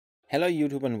Hello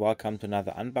YouTube and welcome to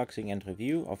another unboxing and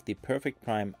review of the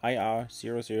PerfectPrime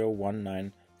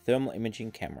IR0019 thermal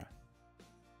imaging camera.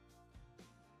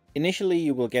 Initially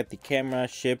you will get the camera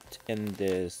shipped in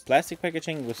this plastic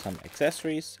packaging with some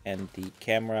accessories and the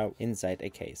camera inside a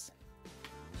case.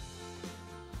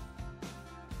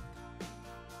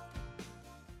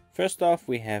 First off,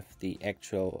 we have the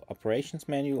actual operations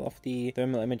manual of the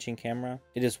thermal imaging camera.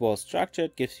 It is well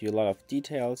structured, gives you a lot of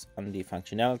details on the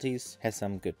functionalities, has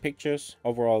some good pictures,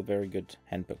 overall very good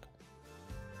handbook.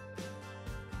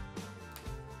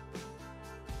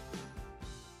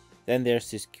 Then there's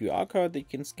this QR code that you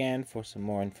can scan for some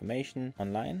more information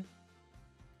online.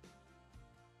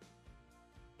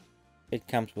 It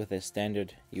comes with a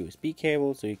standard USB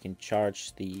cable so you can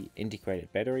charge the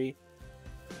integrated battery.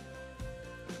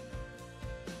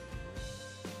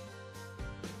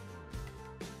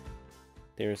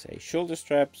 There's a shoulder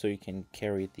strap so you can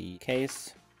carry the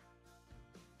case.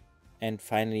 And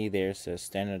finally there's a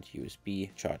standard USB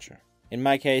charger. In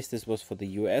my case this was for the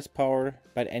US power,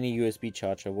 but any USB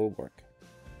charger will work.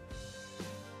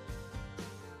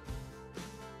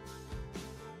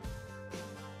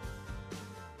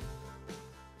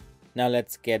 Now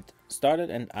let's get started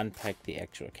and unpack the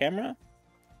actual camera.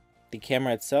 The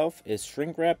camera itself is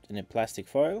shrink wrapped in a plastic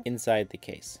foil inside the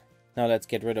case. Now let's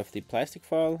get rid of the plastic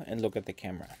foil and look at the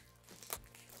camera.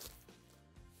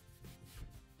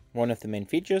 One of the main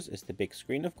features is the big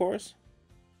screen, of course.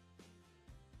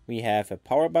 We have a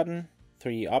power button,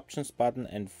 3 options button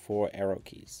and 4 arrow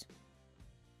keys.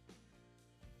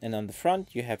 And on the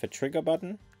front you have a trigger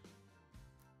button.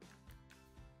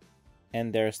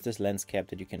 And there's this lens cap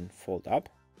that you can fold up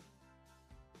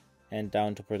and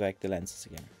down to protect the lenses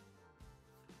again.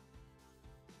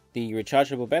 The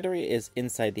rechargeable battery is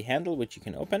inside the handle, which you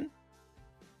can open.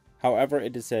 However,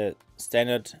 it is a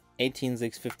standard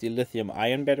 18650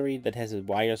 lithium-ion battery that has a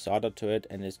wire soldered to it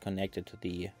and is connected to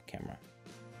the camera.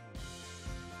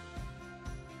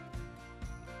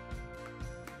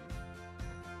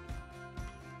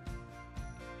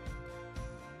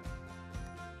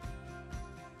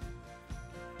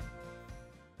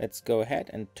 Let's go ahead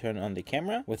and turn on the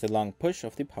camera with a long push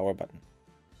of the power button.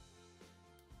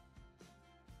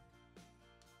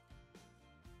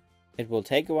 It will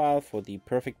take a while for the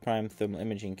PerfectPrime thermal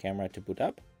imaging camera to boot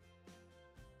up.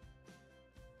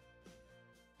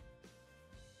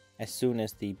 As soon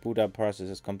as the boot up process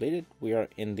is completed, we are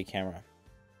in the camera.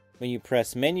 When you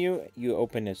press menu, you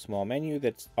open a small menu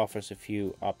that offers a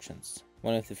few options.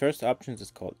 One of the first options is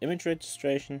called image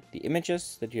registration. The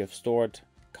images that you have stored,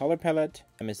 color palette,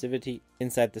 emissivity.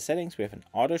 Inside the settings we have an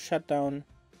auto shutdown.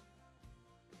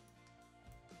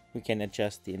 We can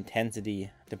adjust the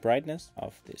intensity, the brightness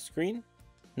of the screen.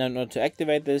 Now in order to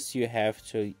activate this you have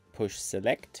to push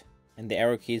select and the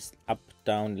arrow keys up,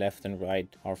 down, left and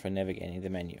right are for navigating the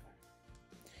menu.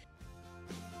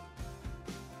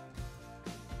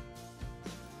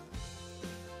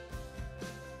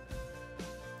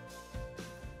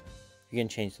 You can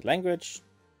change the language,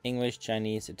 English,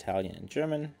 Chinese, Italian and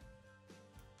German.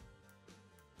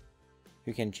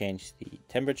 You can change the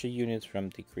temperature units from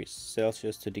degrees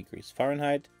Celsius to degrees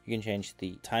Fahrenheit. You can change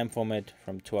the time format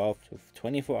from 12 to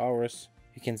 24 hours.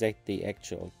 You can select the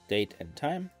actual date and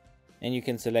time. And you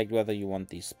can select whether you want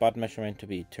the spot measurement to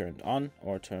be turned on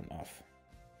or turned off.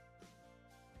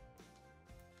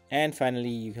 And finally,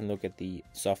 you can look at the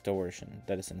software version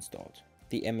that is installed.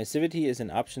 The emissivity is an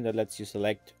option that lets you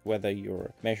select whether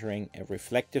you're measuring a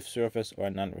reflective surface or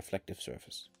a non-reflective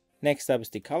surface. Next up is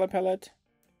the color palette.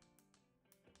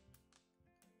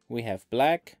 We have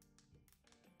black,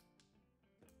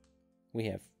 we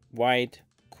have white,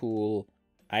 cool,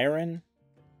 iron,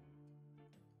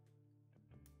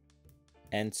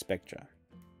 and spectra.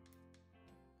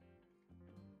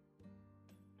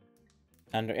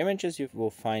 Under images you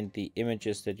will find the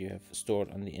images that you have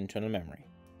stored on the internal memory.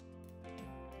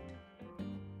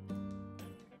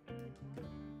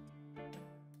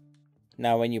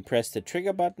 Now when you press the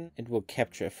trigger button it will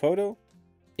capture a photo.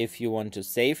 If you want to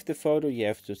save the photo, you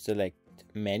have to select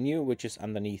menu, which is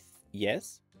underneath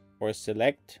yes, or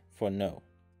select for no.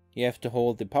 You have to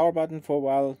hold the power button for a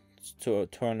while to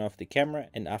turn off the camera,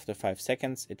 and after 5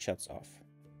 seconds it shuts off.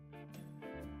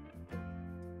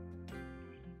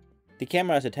 The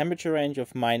camera has a temperature range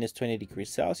of -20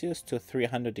 degrees Celsius to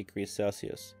 300 degrees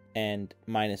Celsius and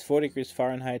 -4 degrees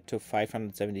Fahrenheit to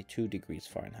 572 degrees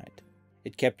Fahrenheit.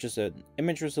 It captures an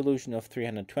image resolution of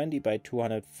 320 by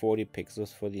 240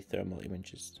 pixels for the thermal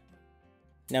images.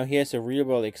 Now here's a real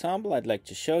world example I'd like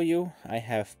to show you. I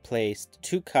have placed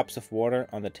 2 cups of water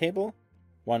on the table,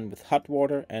 one with hot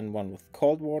water and one with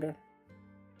cold water.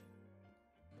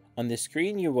 On the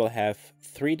screen you will have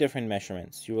 3 different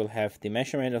measurements. You will have the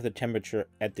measurement of the temperature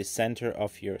at the center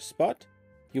of your spot.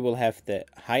 You will have the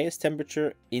highest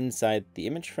temperature inside the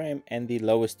image frame and the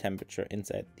lowest temperature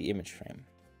inside the image frame.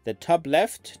 The top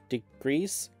left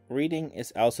degrees reading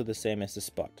is also the same as the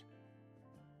spot.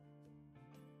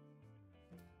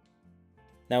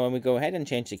 Now when we go ahead and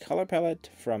change the color palette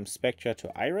from Spectra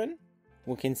to Iron,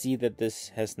 we can see that this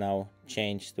has now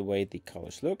changed the way the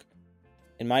colors look.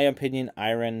 In my opinion,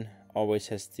 Iron always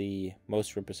has the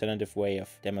most representative way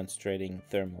of demonstrating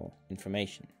thermal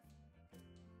information.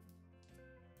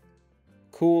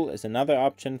 Cool is another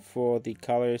option for the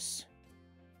colors.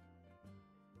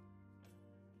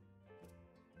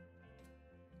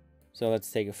 So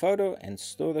let's take a photo and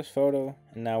store this photo.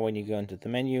 And now when you go into the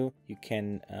menu, you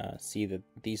can see that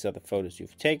these are the photos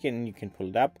you've taken, and you can pull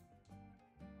it up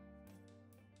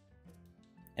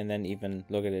and then even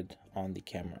look at it on the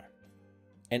camera.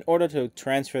 In order to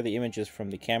transfer the images from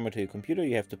the camera to your computer,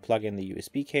 you have to plug in the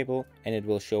USB cable and it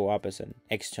will show up as an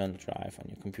external drive on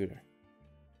your computer.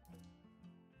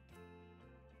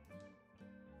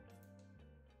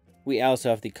 We also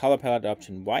have the color palette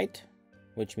option white,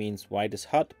 which means white is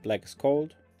hot, black is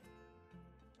cold.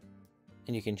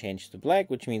 And you can change to black,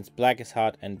 which means black is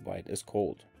hot and white is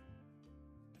cold.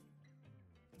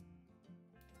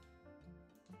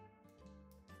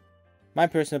 My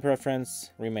personal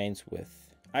preference remains with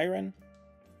Iron.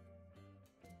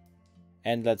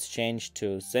 And let's change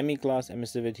to semi-gloss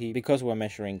emissivity because we're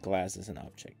measuring glass as an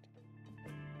object.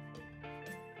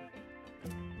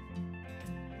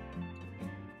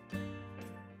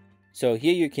 So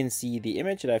here you can see the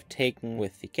image that I've taken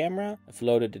with the camera. I've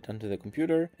loaded it onto the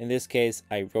computer. In this case,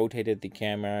 I rotated the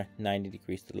camera 90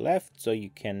 degrees to the left so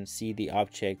you can see the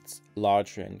objects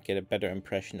larger and get a better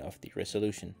impression of the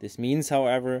resolution. This means,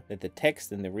 however, that the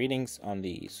text and the readings on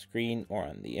the screen or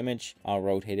on the image are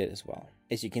rotated as well.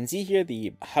 As you can see here,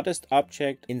 the hottest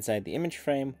object inside the image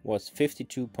frame was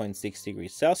 52.6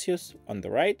 degrees Celsius on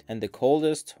the right, and the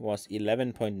coldest was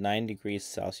 11.9 degrees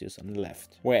Celsius on the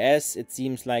left. Whereas it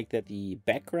seems like that the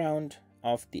background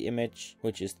of the image,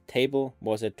 which is the table,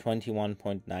 was at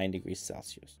 21.9 degrees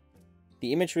Celsius.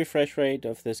 The image refresh rate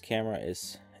of this camera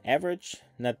is average,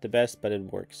 not the best, but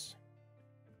it works.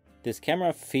 This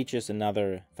camera features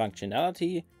another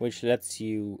functionality which lets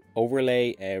you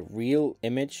overlay a real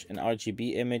image, an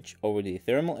RGB image, over the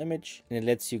thermal image, and it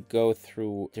lets you go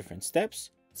through different steps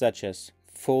such as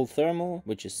full thermal,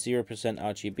 which is 0%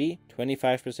 RGB,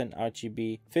 25%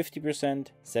 RGB, 50%,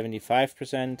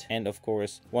 75%, and of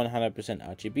course 100%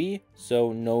 RGB,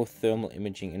 so no thermal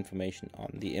imaging information on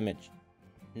the image.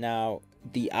 Now,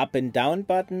 the up and down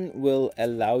button will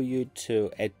allow you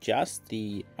to adjust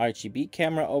the RGB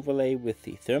camera overlay with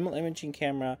the thermal imaging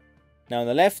camera. Now on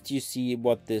the left you see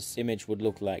what this image would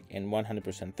look like in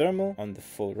 100% thermal. On the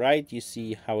full right you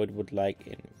see how it would like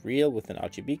in real with an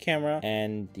RGB camera,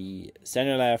 and the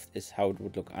center left is how it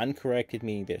would look uncorrected,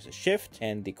 meaning there's a shift,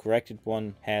 and the corrected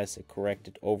one has a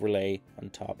corrected overlay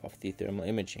on top of the thermal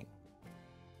imaging.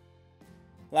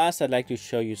 Last, I'd like to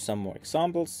show you some more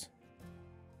examples.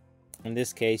 In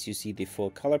this case, you see the full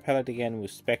color palette again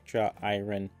with Spectra,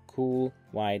 Iron, Cool,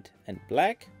 White, and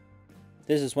Black.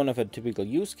 This is one of the typical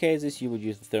use cases you would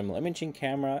use the thermal imaging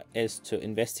camera, is to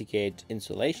investigate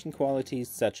insulation qualities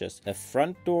such as the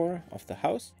front door of the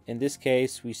house. In this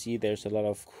case, we see there's a lot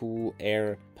of cool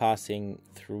air passing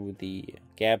through the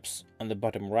gaps on the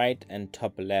bottom right and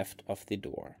top left of the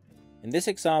door. In this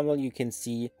example, you can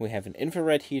see we have an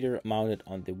infrared heater mounted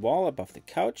on the wall above the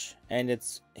couch, and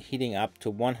it's heating up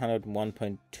to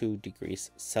 101.2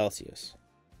 degrees Celsius.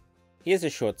 Here's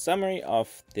a short summary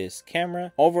of this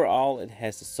camera. Overall, it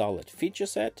has a solid feature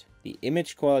set. The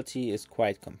image quality is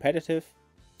quite competitive.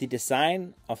 The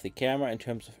design of the camera in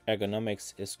terms of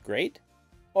ergonomics is great.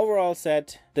 Overall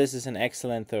said, this is an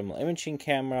excellent thermal imaging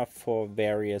camera for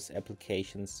various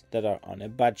applications that are on a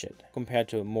budget. Compared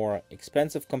to more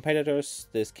expensive competitors,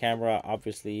 this camera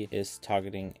obviously is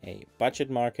targeting a budget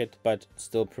market, but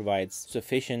still provides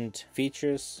sufficient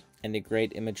features and a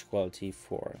great image quality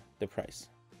for the price.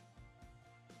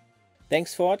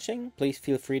 Thanks for watching. Please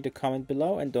feel free to comment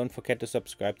below and don't forget to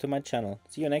subscribe to my channel.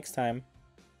 See you next time.